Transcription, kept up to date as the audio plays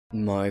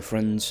My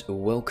friends,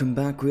 welcome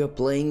back. We are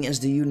playing as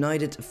the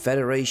United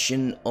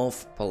Federation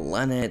of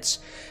Planets.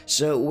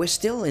 So we're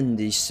still in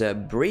this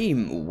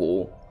Bream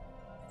war,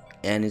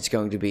 and it's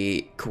going to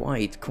be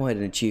quite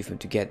an achievement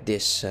to get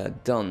this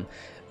done.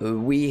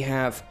 We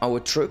have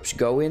our troops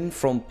going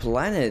from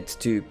planet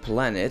to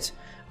planet.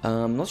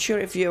 I'm not sure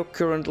if you're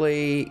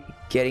currently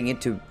getting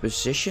into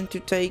position to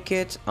take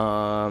it.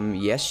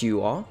 Yes,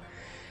 you are.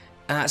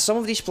 Some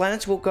of these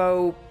planets will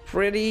go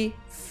pretty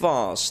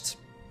fast.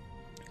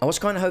 I was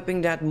kind of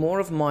hoping that more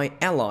of my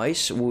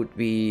allies would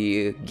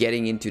be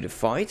getting into the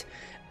fight.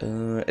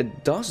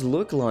 It does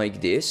look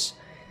like this,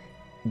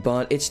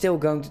 but it's still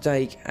going to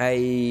take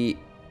a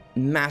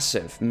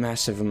massive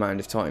amount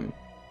of time.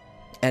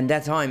 And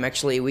that time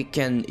actually we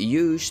can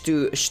use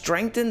to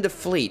strengthen the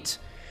fleet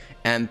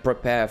and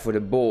prepare for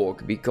the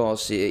Borg,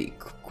 because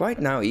right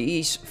now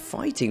he's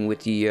fighting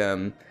with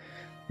the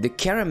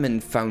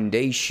Karaman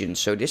Foundation,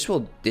 so this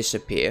will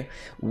disappear.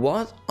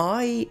 What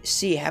I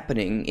see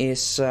happening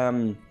is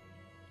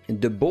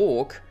the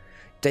Borg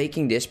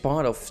taking this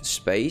part of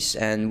space,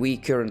 and we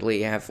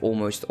currently have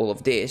almost all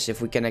of this.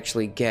 If we can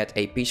actually get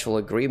a peaceful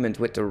agreement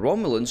with the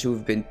Romulans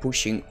who've been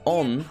pushing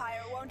on. The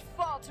Empire won't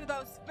fall to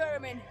those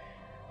vermin.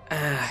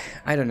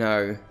 I don't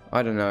know.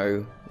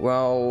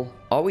 Well,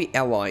 are we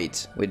allied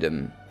with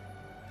them?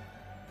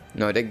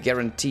 No, they're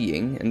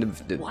guaranteeing. And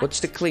what's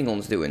the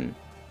Klingons doing?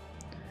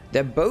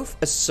 They're both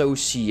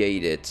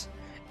associated,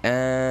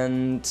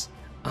 and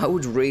I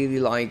would really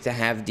like to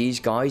have these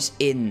guys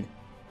in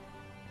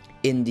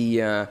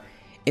the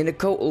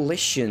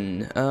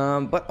coalition.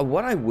 But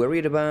what I'm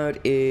worried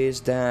about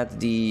is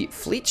that the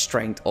fleet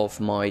strength of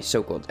my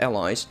so-called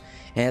allies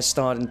has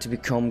started to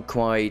become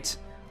quite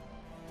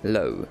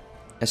low,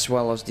 as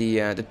well as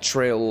the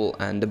Trill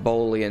and the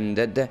Bolian,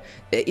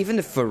 even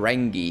the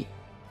Ferengi.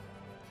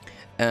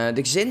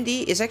 The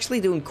Xindi is actually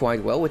doing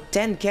quite well with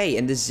 10k,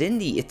 and the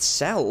Xindi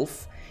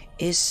itself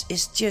is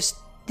just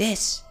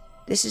this.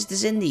 This is the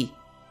Xindi.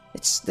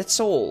 That's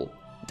all.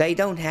 They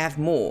don't have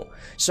more.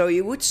 So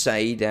you would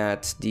say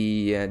that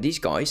these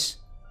guys,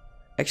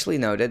 actually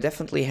no, they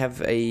definitely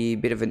have a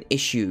bit of an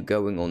issue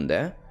going on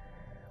there.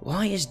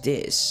 Why is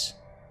this?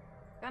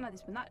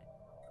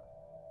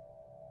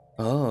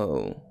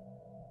 Oh.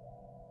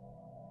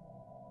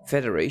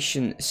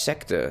 Federation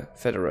sector.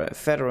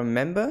 Federa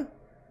member?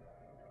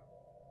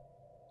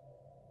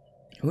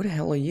 Who the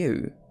hell are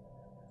you?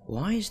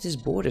 Why is this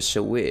border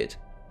so weird?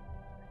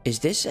 Is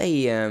this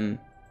a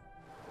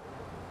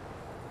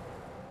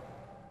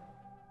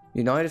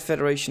United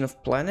Federation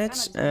of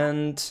Planets?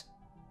 And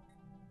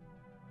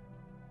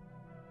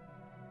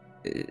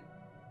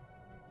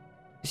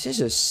this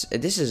is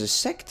a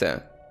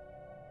sector.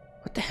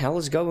 What the hell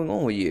is going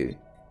on with you?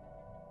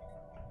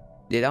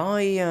 Did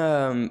I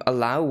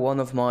allow one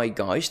of my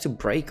guys to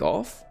break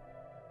off?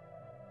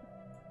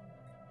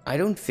 I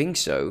don't think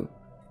so.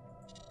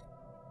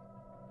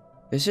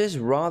 This is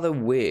rather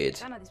weird.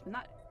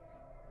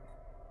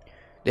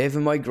 They have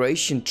a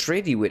migration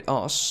treaty with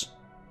us,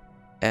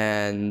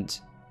 and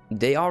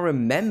they are a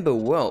member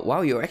world.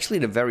 Wow, you're actually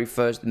the very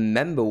first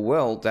member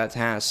world that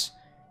has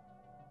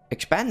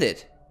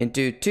expanded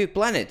into 2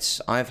 planets.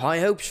 I have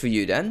high hopes for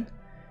you then.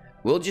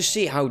 We'll just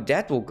see how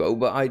that will go,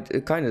 but I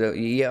kind of...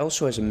 He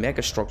also has a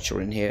mega structure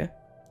in here.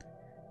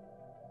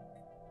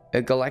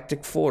 A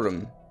galactic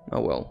forum.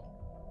 Oh well.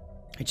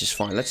 Which is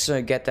fine. Let's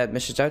get that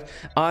message out.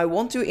 I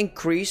want to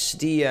increase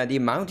the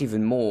amount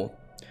even more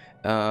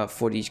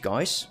for these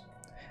guys.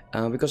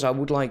 Because I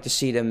would like to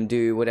see them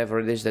do whatever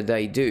it is that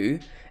they do.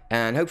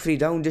 And hopefully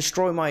don't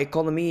destroy my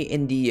economy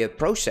in the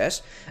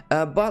process.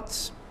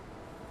 But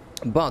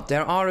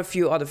there are a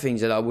few other things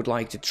that I would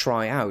like to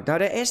try out. Now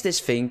there is this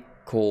thing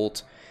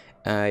called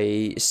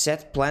a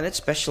set planet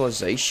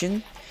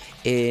specialization,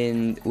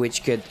 in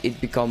which could it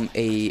become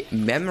a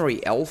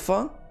memory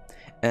alpha.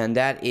 And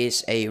that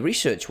is a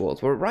research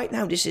world. Well, right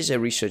now this is a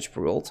research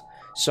world.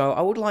 So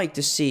I would like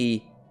to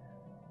see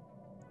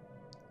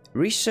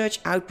research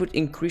output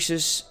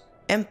increases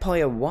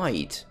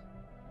empire-wide.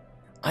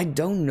 I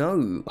don't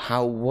know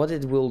what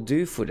it will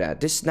do for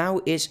that. This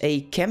now is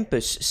a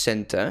campus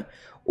center.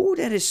 Oh,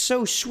 that is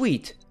so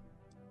sweet.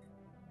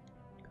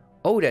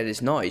 Oh, that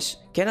is nice.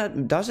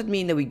 Does it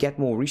mean that we get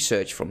more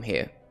research from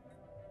here?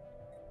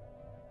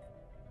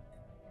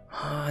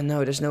 Ah,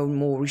 no, there's no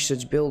more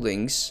research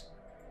buildings.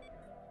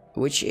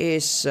 Which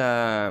is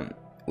a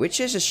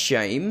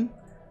shame.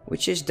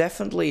 Which is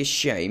definitely a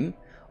shame.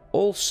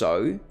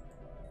 Also,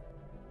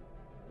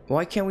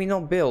 why can we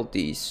not build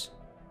these?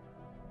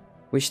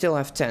 We still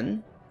have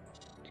 10.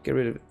 Get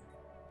rid of it.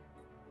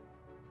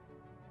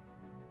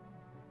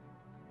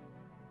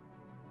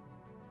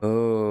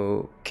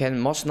 Oh,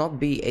 must not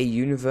be a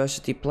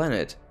university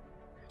planet.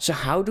 So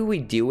how do we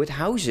deal with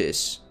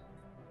houses?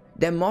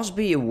 There must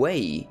be a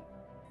way.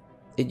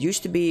 It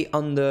used to be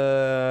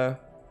under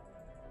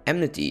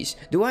amenities.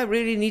 Do I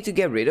really need to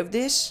get rid of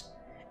this?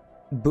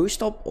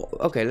 Boost up?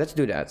 Okay, let's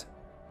do that.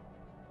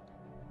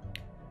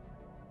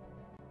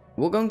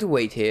 We're going to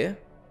wait here.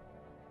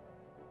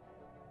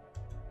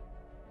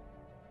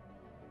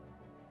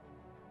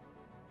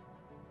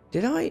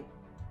 Did I?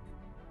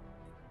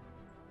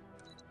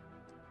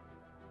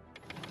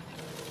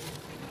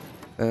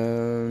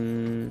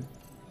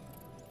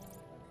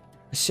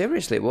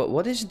 Seriously,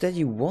 what is it that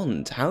you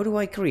want? How do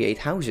I create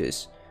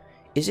houses?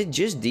 Is it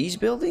just these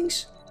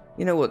buildings?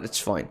 You know what, it's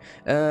fine.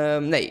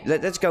 Nee,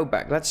 let's go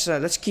back.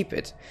 Let's keep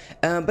it.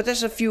 But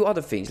there's a few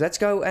other things. Let's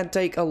go and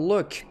take a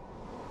look.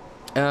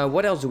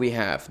 What else do we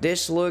have?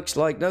 This looks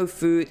like no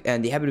food,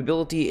 and the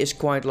habitability is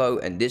quite low,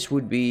 and this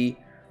would be,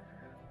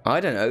 I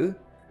don't know.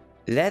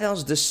 Let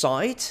us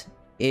decide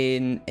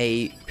in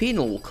a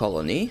penal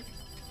colony.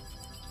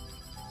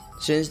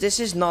 Since this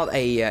is not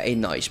a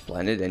nice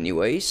planet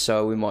anyway,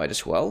 so we might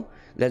as well.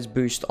 Let's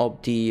boost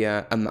up the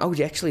amount.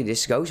 Actually,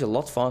 this goes a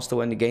lot faster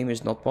when the game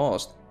is not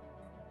paused.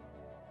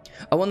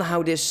 I wonder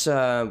how this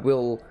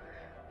will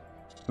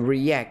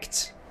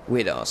react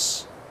with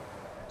us.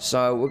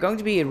 So we're going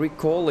to be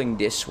recalling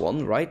this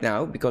one right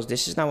now, because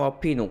this is now our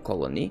penal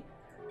colony.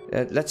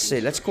 Let's see,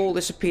 let's call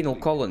this a penal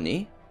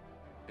colony.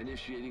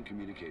 Initiating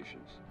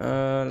communications.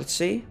 Let's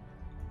see.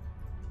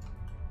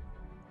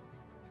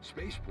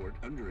 Spaceport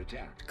under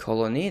attack.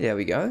 Colony, there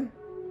we go.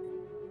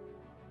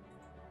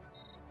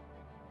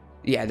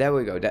 Yeah, there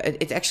we go.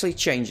 It actually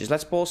changes.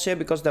 Let's pause here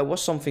because there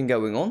was something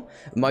going on.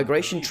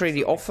 Migration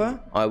treaty offer,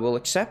 I will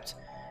accept.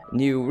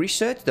 New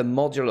research, the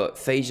modular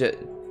phaser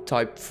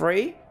type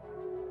 3.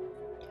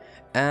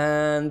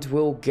 And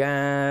we'll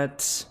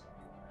get...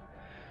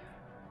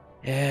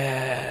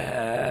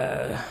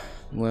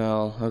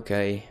 well,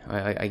 okay,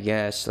 I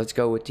guess. Let's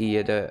go with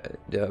the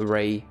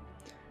array.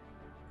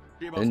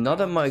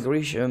 Another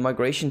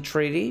migration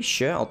treaty,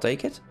 sure, I'll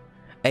take it.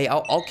 Hey,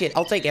 I'll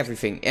take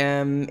everything.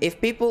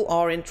 If people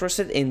are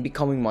interested in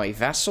becoming my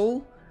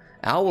vassal,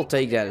 I will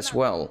take that as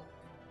well.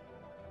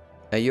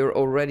 You're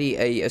already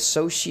a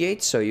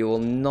associate, so you will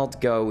not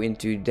go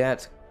into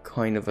that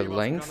kind of a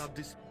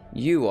length.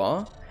 You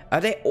are. Are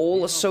they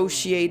all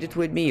associated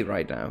with me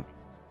right now?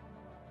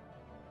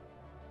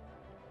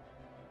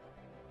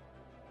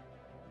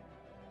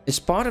 Is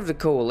part of the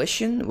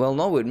coalition? Well,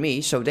 not with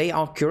me, so they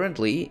are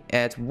currently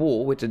at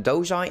war with the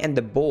Dozai and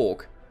the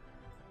Borg.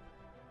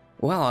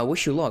 Well, I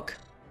wish you luck.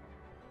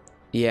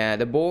 Yeah,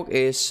 the Borg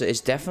is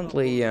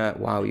definitely...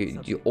 wow,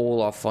 you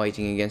all are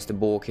fighting against the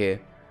Borg here.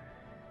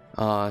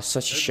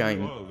 Such a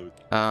shame.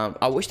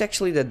 I wished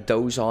actually that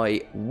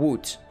Dozai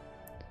would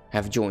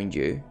have joined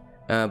you.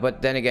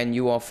 But then again,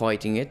 you are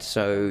fighting it,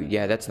 so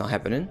yeah, that's not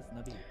happening.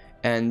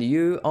 And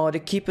you are the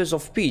keepers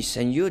of peace,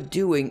 and you're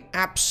doing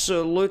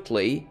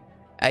absolutely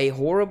a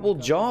horrible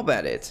job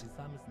at it.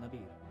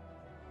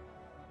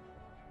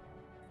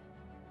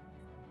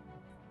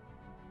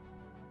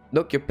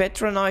 Look, you're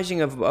patronizing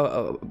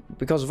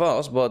because of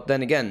us, but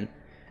then again,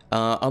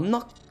 I'm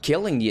not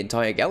killing the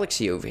entire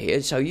galaxy over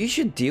here, so you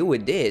should deal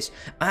with this.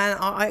 And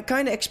I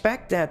kind of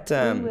expect that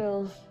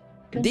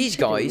these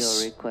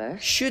guys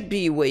should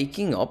be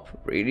waking up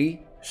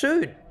really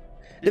soon.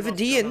 The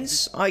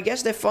Vidians, I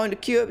guess they found a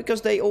cure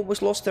because they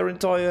almost lost their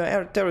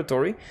entire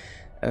territory.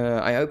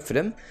 I hope for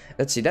them.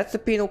 Let's see, that's the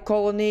penal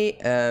colony.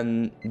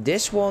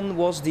 This one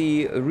was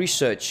the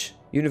research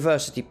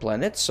university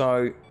planet,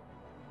 so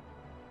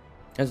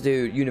let's do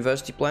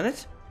university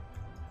planet.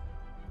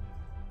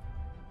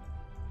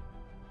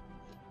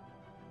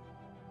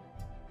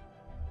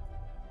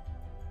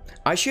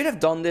 I should have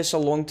done this a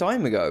long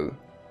time ago.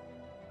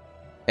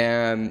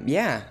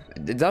 Yeah,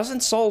 it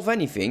doesn't solve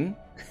anything.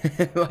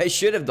 I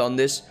should have done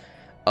this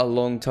a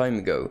long time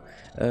ago.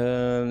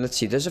 Let's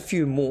see, there's a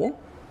few more.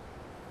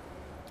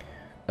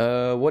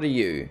 What are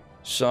you?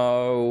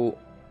 So,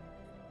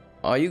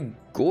 are you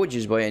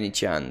gorgeous by any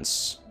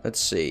chance? Let's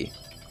see.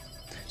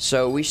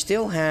 So we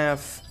still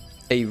have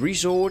a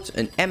resort,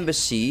 an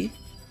embassy.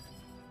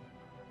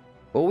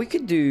 Well, we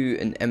could do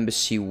an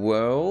embassy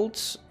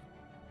world.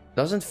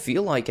 Doesn't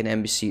feel like an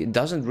embassy. It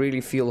doesn't really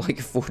feel like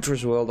a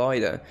fortress world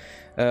either.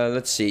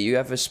 Let's see. You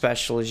have a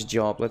specialist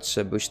job. Let's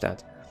boost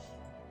that.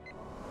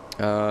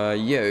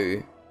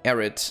 You,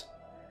 Erit.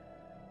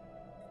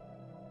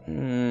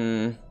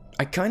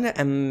 I kind of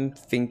am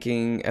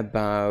thinking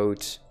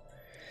about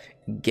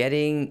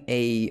getting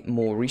a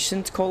more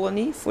recent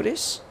colony for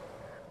this.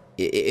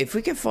 If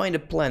we can find a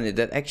planet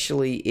that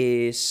actually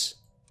is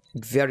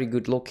very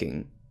good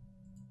looking.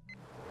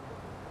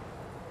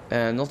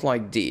 Not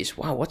like this.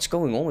 Wow, what's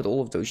going on with all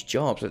of those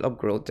jobs? Let's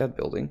upgrade that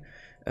building.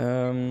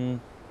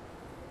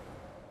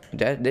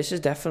 This is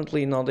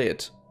definitely not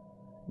it.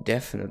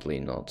 Definitely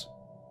not.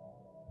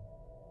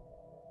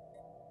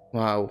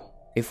 Wow.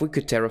 If we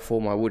could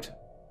terraform, I would.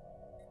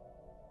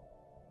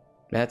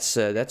 That's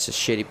a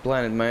shitty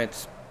planet,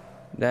 mate.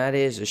 That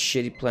is a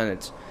shitty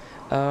planet.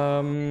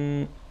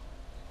 Come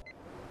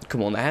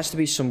on, there has to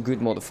be some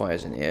good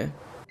modifiers in here.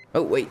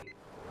 Oh, wait.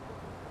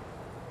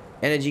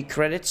 Energy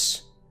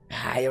credits.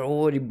 Ah, you're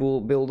already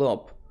built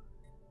up.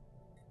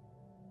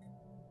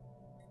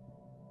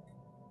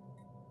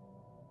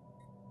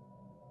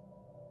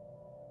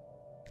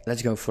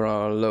 Let's go for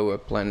our lower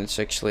planets,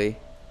 actually.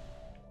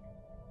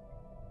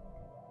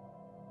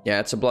 Yeah,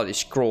 it's a bloody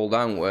scroll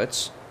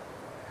downwards.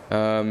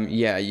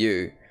 Yeah,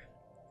 you.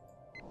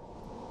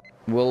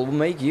 We'll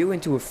make you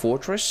into a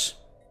fortress.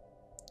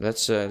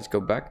 Let's go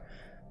back.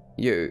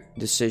 You,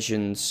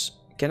 decisions.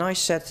 Can I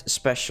set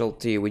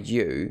specialty with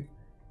you?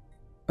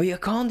 Oh, you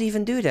can't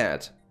even do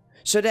that.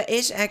 So there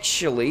is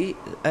actually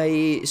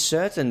a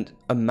certain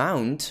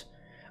amount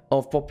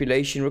of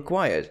population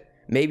required.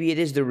 Maybe it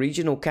is the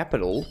regional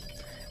capital.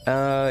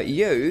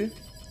 You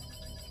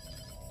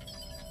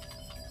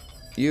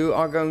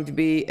are going to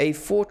be a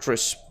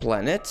fortress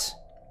planet.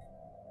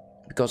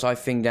 Because I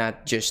think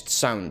that just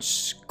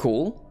sounds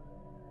cool.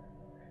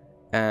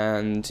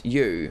 And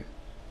you.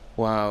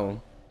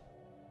 Wow.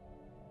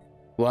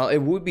 Well, it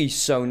would be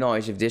so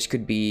nice if this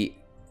could be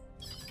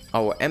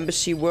our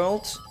embassy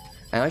world.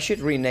 And I should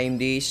rename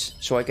these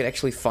so I can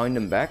actually find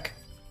them back.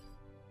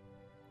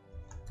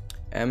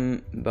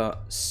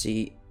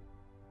 Embassy.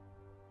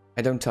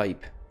 I don't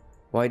type.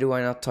 Why do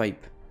I not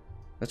type?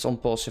 Let's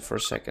unpause it for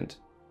a second.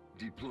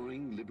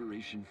 Deploying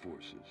liberation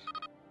forces.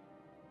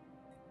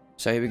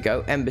 So here we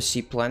go.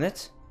 Embassy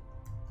planet.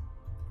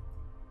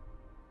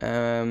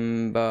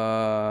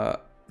 Double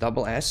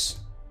S.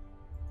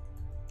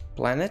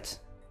 Planet.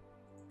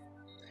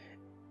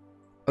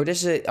 Oh,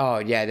 this is a... Oh,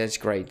 yeah, that's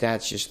great.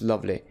 That's just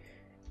lovely.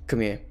 Come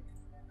here.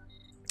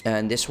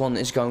 And this one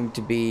is going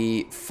to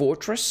be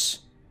Fortress.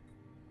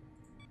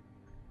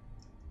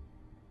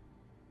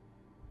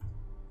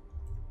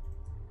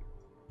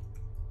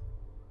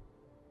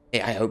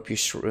 Yeah, I hope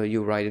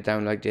you write it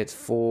down like that.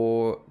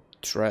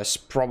 Fortress,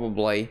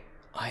 probably.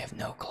 I have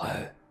no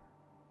clue.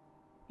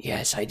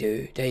 Yes, I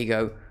do. There you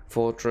go.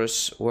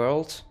 Fortress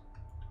world.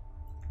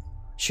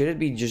 Should it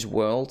be just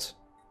world?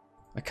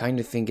 I kind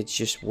of think it's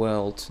just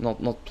world,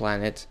 not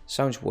planet.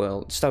 Sounds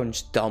world.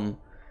 Sounds dumb.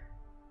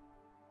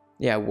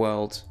 Yeah,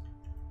 world.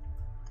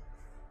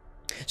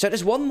 So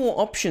there's one more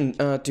option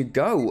to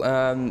go.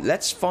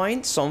 Let's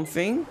find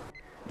something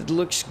that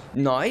looks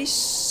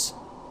nice-ish.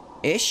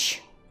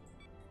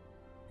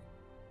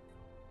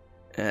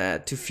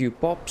 Too few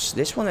pops.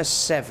 This one has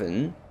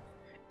 7.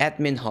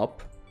 Admin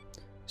hub.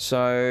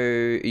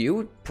 So you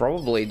would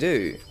probably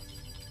do.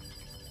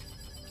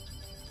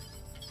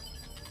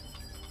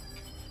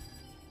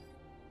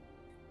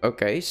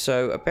 Okay,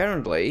 so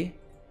apparently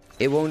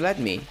it won't let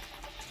me.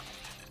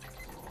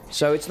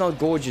 So it's not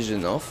gorgeous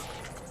enough.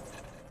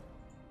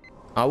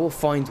 I will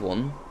find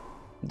one.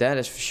 That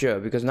is for sure,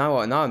 because now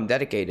I'm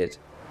dedicated.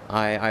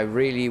 I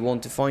really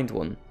want to find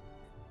one.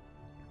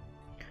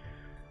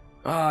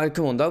 Ah,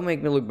 come on, don't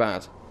make me look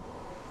bad.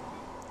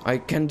 I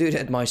can do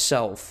that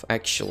myself,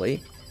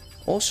 actually.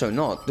 Also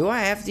not. Do I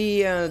have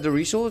the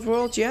resort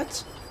world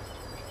yet?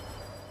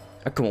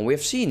 Come on, we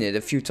have seen it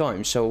a few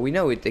times, so we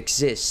know it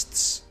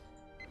exists.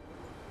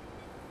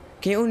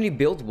 Can you only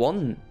build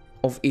one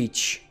of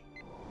each?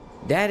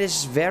 That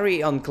is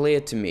very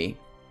unclear to me.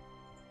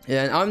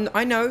 And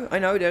I know,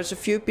 there's a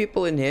few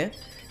people in here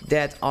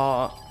that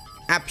are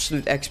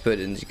absolute expert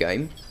in this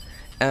game.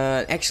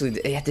 Actually,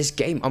 yeah, this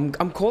game,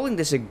 I'm calling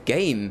this a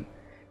game.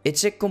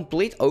 It's a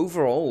complete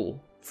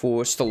overhaul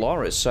for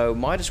Stellaris, so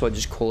might as well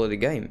just call it a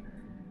game.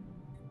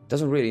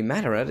 Doesn't really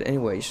matter,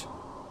 anyways.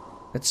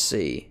 Let's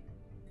see.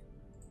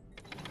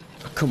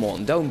 Come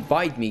on, don't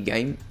bite me,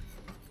 game.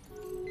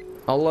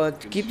 I'll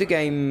keep the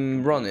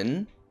game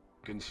running.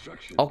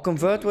 I'll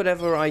convert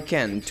whatever I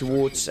can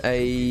towards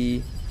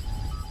a...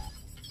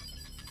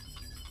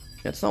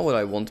 That's not what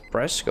I want to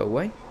press. Go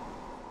away.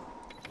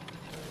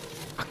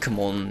 Ah, come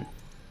on.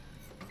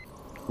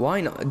 Why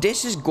not?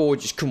 This is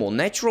gorgeous. Come on.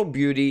 Natural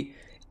beauty.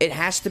 It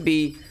has to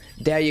be...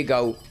 There you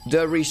go.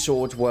 The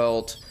resort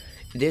world.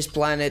 This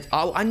planet.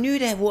 Oh, I knew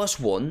there was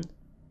one.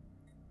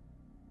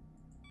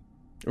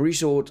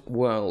 Resort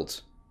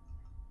world.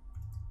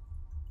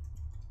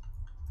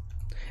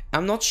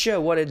 I'm not sure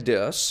what it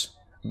does,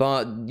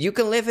 but you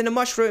can live in a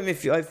mushroom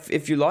if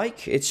you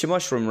like. It's a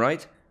mushroom,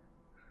 right?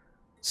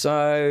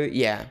 So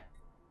yeah,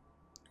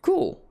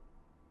 cool.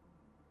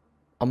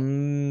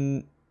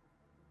 I'm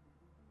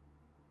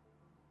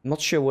not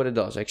sure what it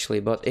does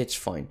actually, but it's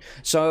fine.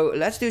 So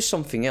let's do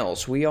something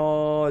else. We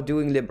are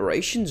doing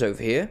liberations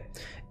over here,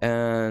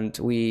 and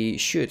we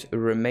should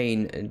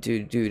remain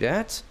to do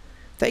that.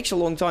 Takes a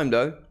long time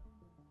though,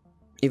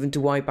 even to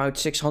wipe out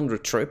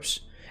 600 troops.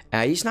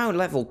 He's now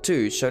level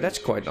 2, so that's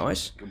quite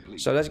nice.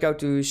 So let's go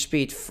to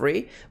speed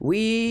 3.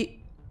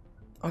 We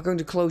are going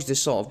to close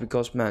this off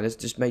because, man, this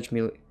just makes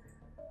me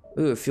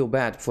feel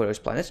bad for those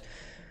planets.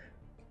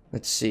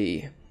 Let's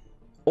see.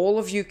 All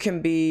of you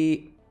can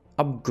be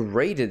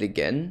upgraded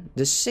again.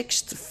 The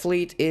 6th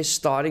fleet is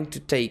starting to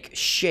take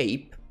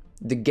shape.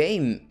 The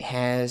game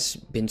has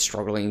been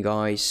struggling,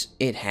 guys.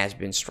 It has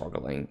been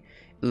struggling.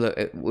 Look,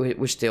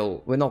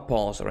 we're not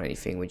paused or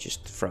anything. We're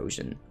just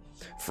frozen.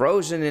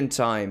 Frozen in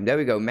time. There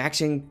we go.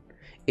 Maxing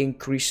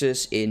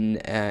increases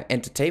in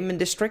entertainment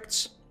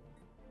districts.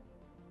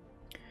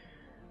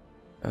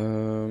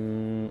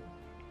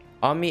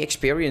 Army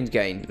experience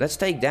gain. Let's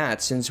take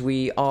that since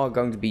we are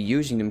going to be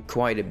using them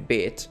quite a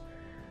bit.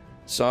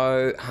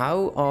 So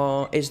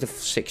how is the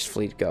 6th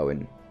fleet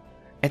going?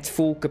 At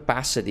full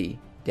capacity.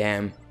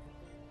 Damn.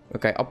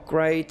 Okay,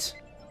 upgrade.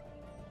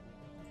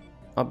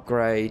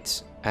 Upgrade.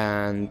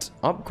 and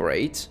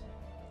upgrade.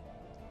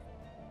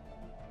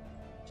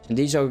 And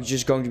these are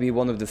just going to be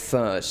one of the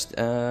first.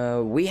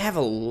 We have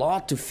a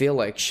lot to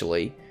fill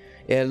actually.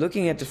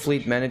 Looking at the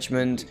fleet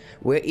management,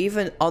 we're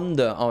even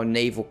under our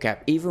naval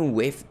cap, even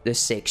with the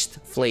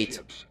 6th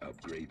fleet.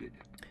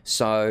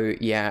 So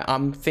yeah,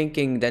 I'm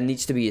thinking there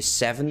needs to be a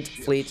 7th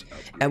fleet.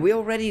 And we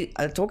already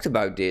talked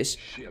about this.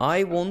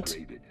 I want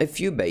a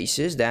few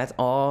bases that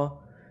are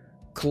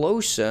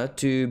closer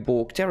to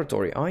Borg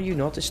territory. Are you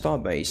not a star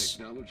base?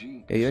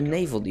 You're a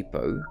naval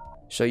depot.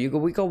 So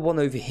we got one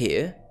over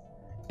here.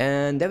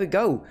 And there we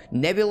go.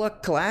 Nebula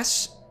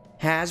class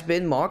has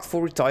been marked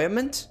for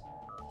retirement.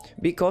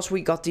 Because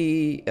we got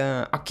the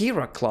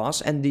Akira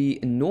class and the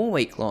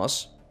Norway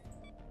class.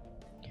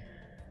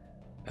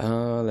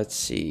 Let's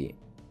see.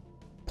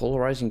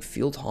 Polarizing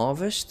field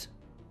harvest.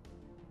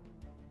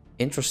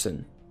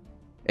 Interesting.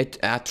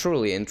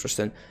 Truly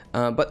interesting.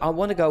 But I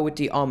want to go with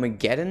the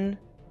Armageddon.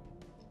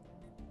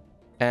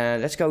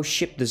 Let's go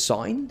ship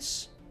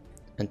designs.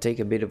 And take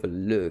a bit of a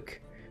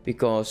look.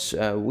 Because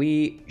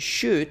we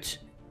should...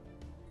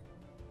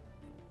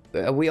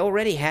 we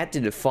already had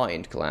the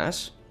Defiant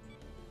class.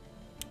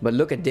 But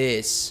look at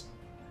this.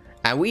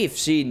 And we've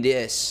seen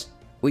this.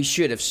 We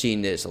should have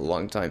seen this a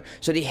long time.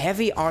 So the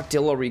heavy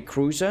artillery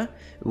cruiser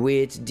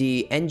with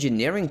the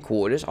engineering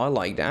quarters. I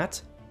like that.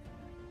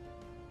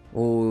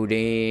 Oh,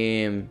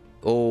 damn.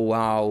 Oh,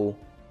 wow.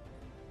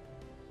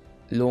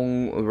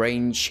 Long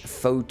range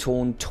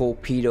photon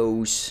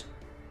torpedoes.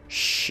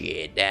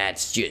 Shit,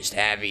 that's just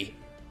heavy.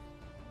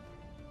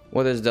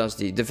 What does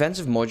the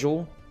defensive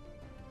module?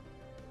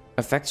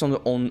 Effects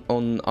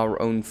on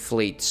our own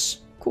fleets.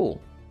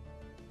 Cool.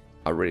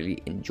 I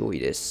really enjoy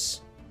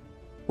this.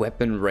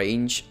 Weapon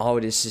range.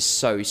 Oh, this is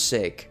so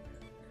sick.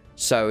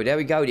 So there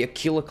we go, the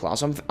Aquila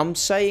class. I'm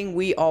saying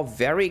we are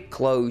very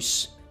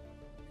close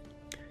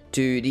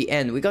to the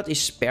end. We got the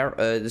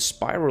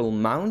spiral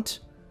mount.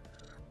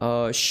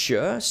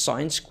 Sure,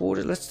 science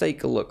quarter. Let's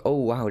take a look. Oh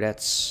wow,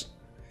 that's...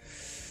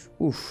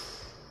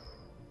 Oof.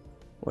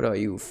 What are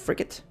you,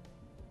 frigate?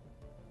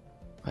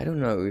 I don't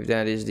know if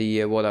that is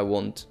the what I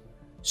want.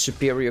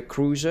 Superior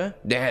cruiser.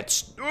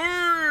 That's...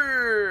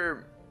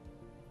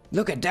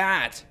 Look at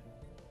that!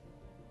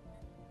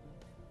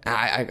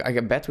 I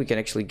bet we can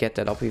actually get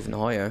that up even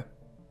higher.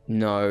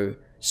 No.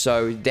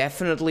 So,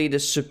 definitely the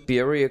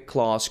superior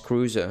class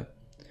cruiser.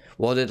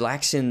 What it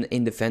lacks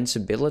in defense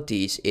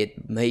abilities,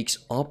 it makes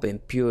up in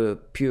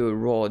pure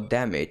raw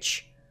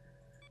damage.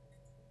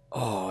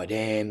 Oh,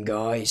 damn,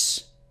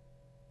 guys.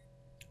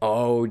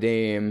 Oh,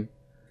 damn.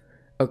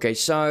 Okay,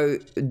 so,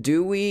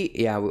 do we...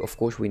 Yeah, of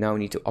course, we now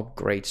need to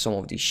upgrade some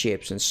of these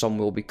ships, and some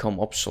will become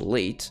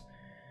obsolete.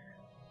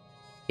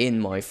 In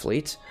my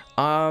fleet.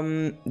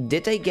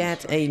 Did they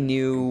get a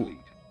new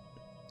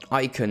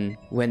icon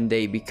when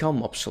they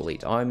become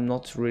obsolete? I'm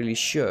not really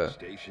sure.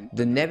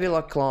 The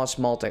Nebula class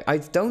multi... I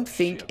don't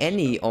think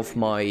any of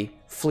my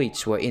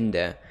fleets were in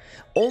there.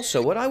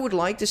 Also, what I would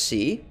like to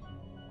see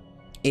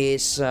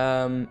is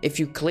if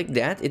you click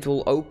that, it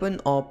will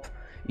open up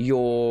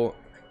your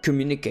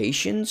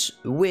communications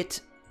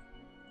with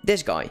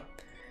this guy.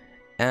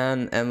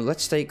 And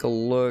let's take a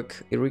look.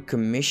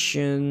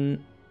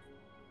 Recommission...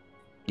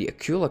 The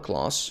Aquila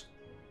class.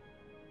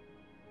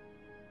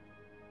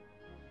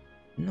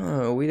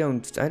 No, we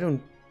don't. I don't.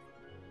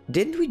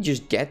 Didn't we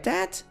just get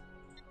that?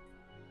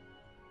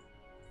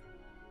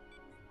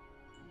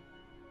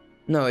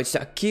 No, it's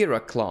the Akira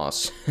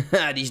class.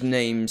 These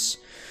names,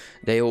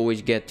 they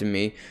always get to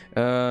me.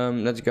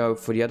 Let's go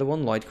for the other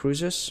one, light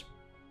cruisers.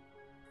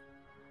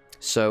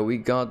 So we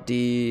got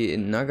the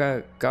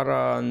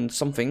Nagakara and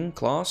something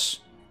class.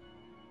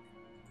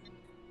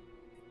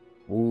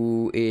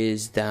 Who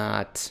is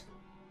that?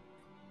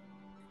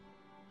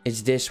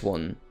 It's this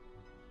one.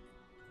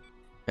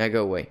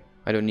 Go away.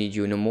 I don't need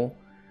you no more.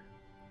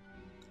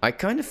 I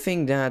kind of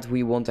think that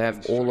we want to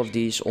have all of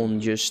these on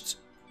just...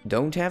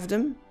 Don't have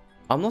them?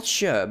 I'm not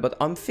sure, but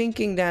I'm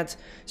thinking that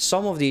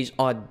some of these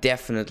are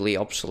definitely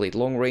obsolete.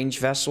 Long range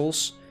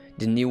vessels.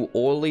 The New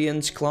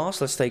Orleans class.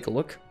 Let's take a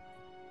look.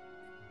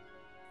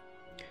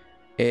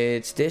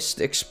 It's this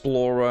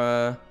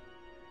Explorer.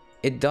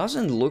 It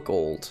doesn't look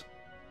old.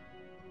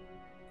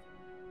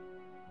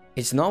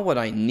 It's not what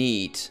I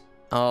need.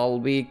 I'll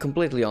be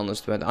completely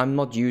honest, but I'm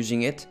not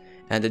using it.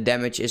 And the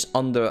damage is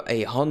under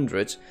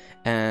 100.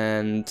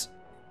 And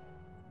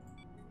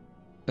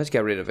let's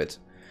get rid of it.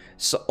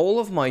 So all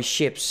of my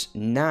ships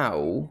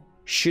now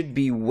should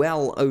be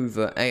well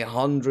over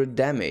 100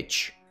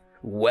 damage.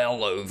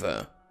 Well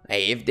over.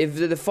 Hey, if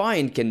the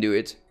Defiant can do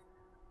it,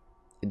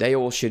 they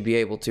all should be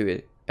able to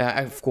it.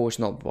 Of course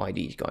not by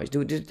these guys.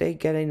 Did they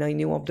get a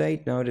new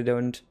update? No, they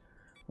don't.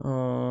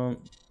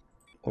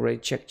 Already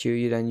checked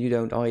you, then you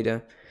don't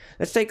either.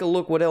 Let's take a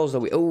look what else are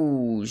we...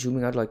 Oh,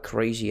 zooming out like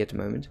crazy at the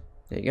moment.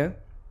 There you go.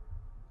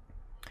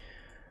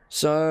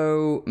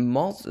 So,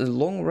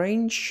 long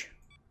range.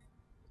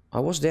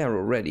 I was there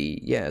already,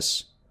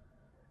 yes.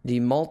 The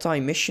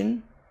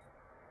multi-mission.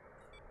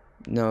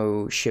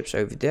 No ships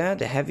over there.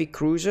 The heavy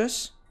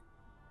cruisers.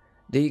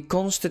 The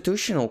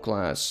constitutional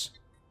class.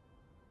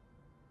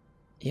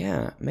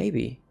 Yeah,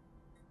 maybe.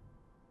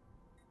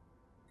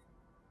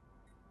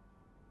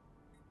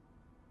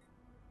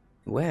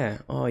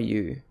 Where are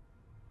you?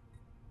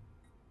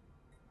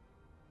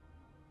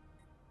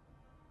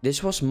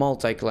 This was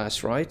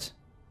multi-class, right?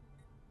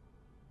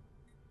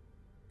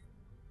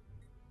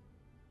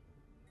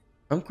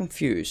 I'm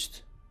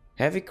confused.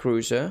 Heavy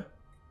cruiser.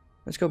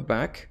 Let's go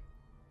back.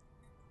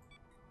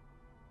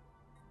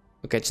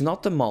 Okay, it's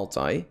not the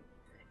multi.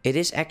 It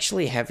is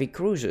actually heavy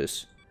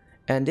cruisers.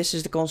 And this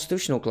is the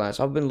constitutional class.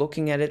 I've been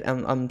looking at it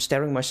and I'm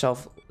staring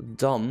myself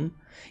dumb.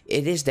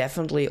 It is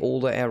definitely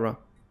older era.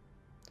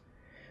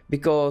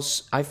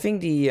 Because I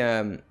think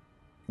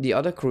the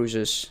other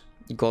cruisers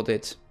got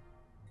it.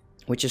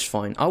 Which is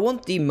fine. I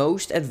want the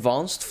most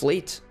advanced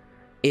fleet.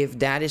 If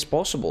that is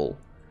possible.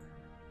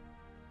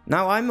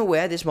 Now I'm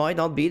aware this might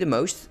not be the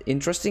most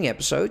interesting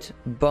episode.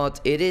 But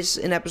it is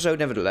an episode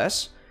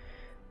nevertheless.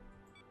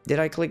 Did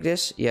I click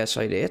this? Yes,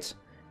 I did.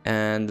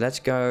 And let's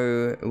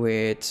go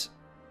with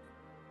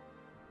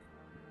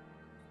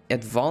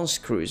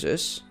advanced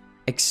cruisers.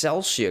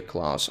 Excelsior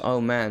class.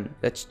 Oh man,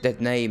 that's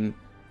that name.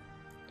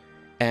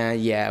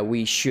 Yeah,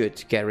 we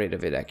should get rid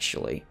of it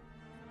actually.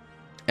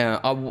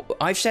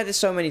 I've said it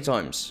so many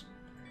times.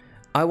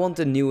 I want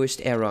the newest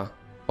era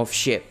of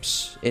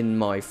ships in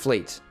my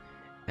fleet.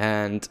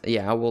 And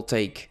yeah, I will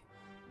take...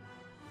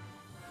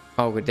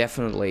 Oh,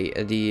 definitely.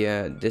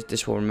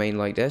 This will remain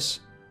like this.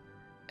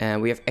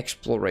 And we have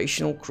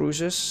explorational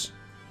cruisers.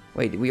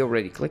 Wait, we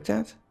already clicked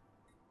that?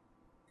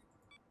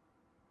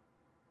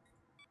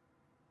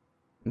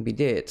 We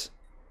did.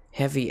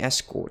 Heavy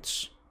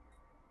escorts.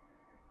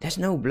 There's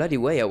no bloody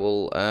way I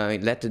will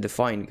let the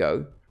Defiant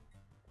go.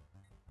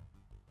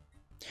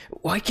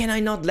 Why can I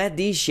not let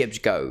these ships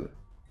go?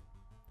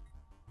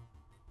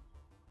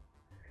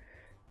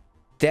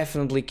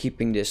 Definitely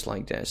keeping this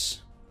like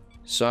this.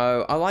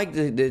 So I like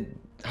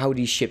how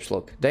these ships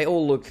look. They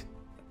all look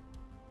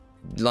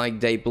like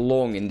they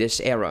belong in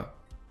this era.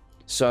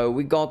 So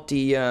we got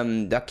the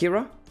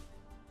Akira.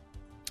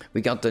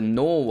 We got the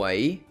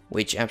Norway,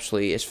 which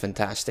absolutely is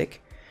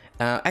fantastic.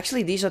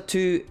 Actually, these are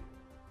two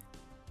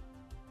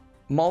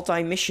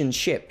multi-mission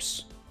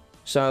ships.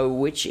 So,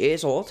 which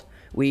is odd.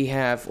 We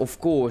have, of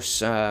course,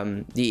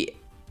 the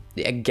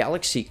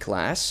Galaxy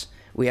class.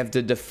 We have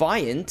the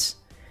Defiant.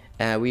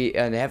 We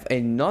have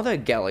another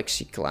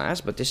Galaxy class,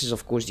 but this is,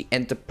 of course, the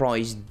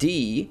Enterprise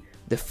D,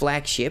 the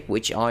flagship,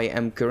 which I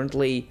am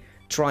currently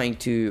trying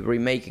to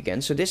remake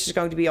again. So this is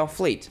going to be our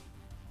fleet.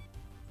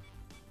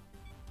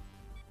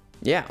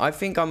 Yeah, I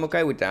think I'm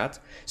okay with that.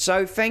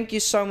 So thank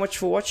you so much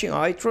for watching.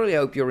 I truly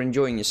hope you're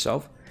enjoying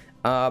yourself.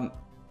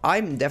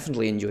 I'm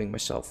definitely enjoying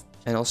myself.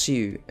 And I'll see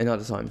you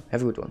another time.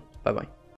 Have a good one. Bye-bye.